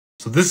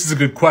So this is a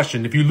good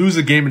question. If you lose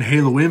a game in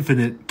Halo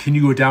Infinite, can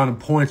you go down in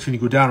points? Can you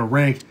go down in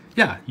rank?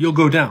 Yeah, you'll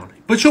go down,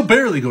 but you'll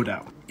barely go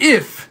down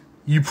if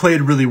you played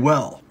really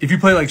well. If you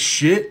play like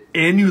shit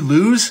and you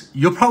lose,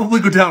 you'll probably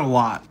go down a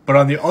lot. But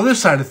on the other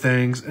side of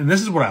things, and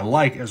this is what I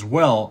like as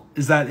well,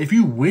 is that if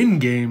you win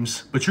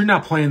games, but you're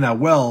not playing that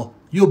well,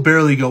 you'll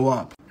barely go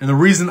up. And the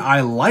reason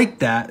I like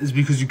that is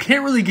because you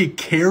can't really get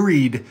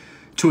carried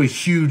to a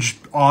huge,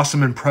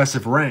 awesome,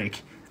 impressive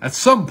rank. At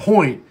some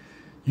point,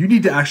 you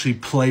need to actually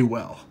play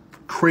well.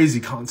 Crazy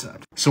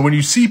concept. So when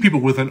you see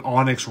people with an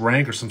Onyx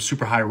rank or some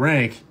super high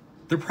rank,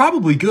 they're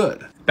probably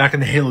good. Back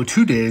in the Halo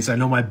 2 days, I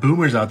know my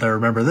boomers out there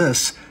remember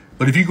this,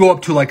 but if you go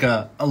up to like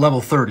a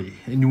level 30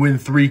 and you win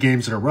 3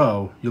 games in a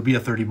row, you'll be a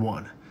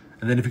 31.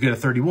 And then if you get a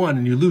 31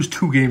 and you lose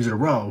 2 games in a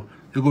row,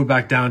 you'll go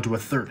back down to a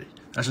 30.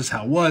 That's just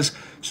how it was.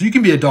 So you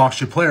can be a dog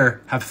shit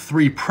player, have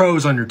 3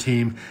 pros on your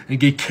team, and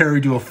get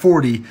carried to a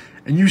 40,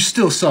 and you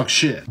still suck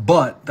shit.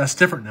 But that's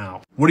different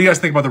now. What do you guys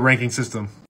think about the ranking system?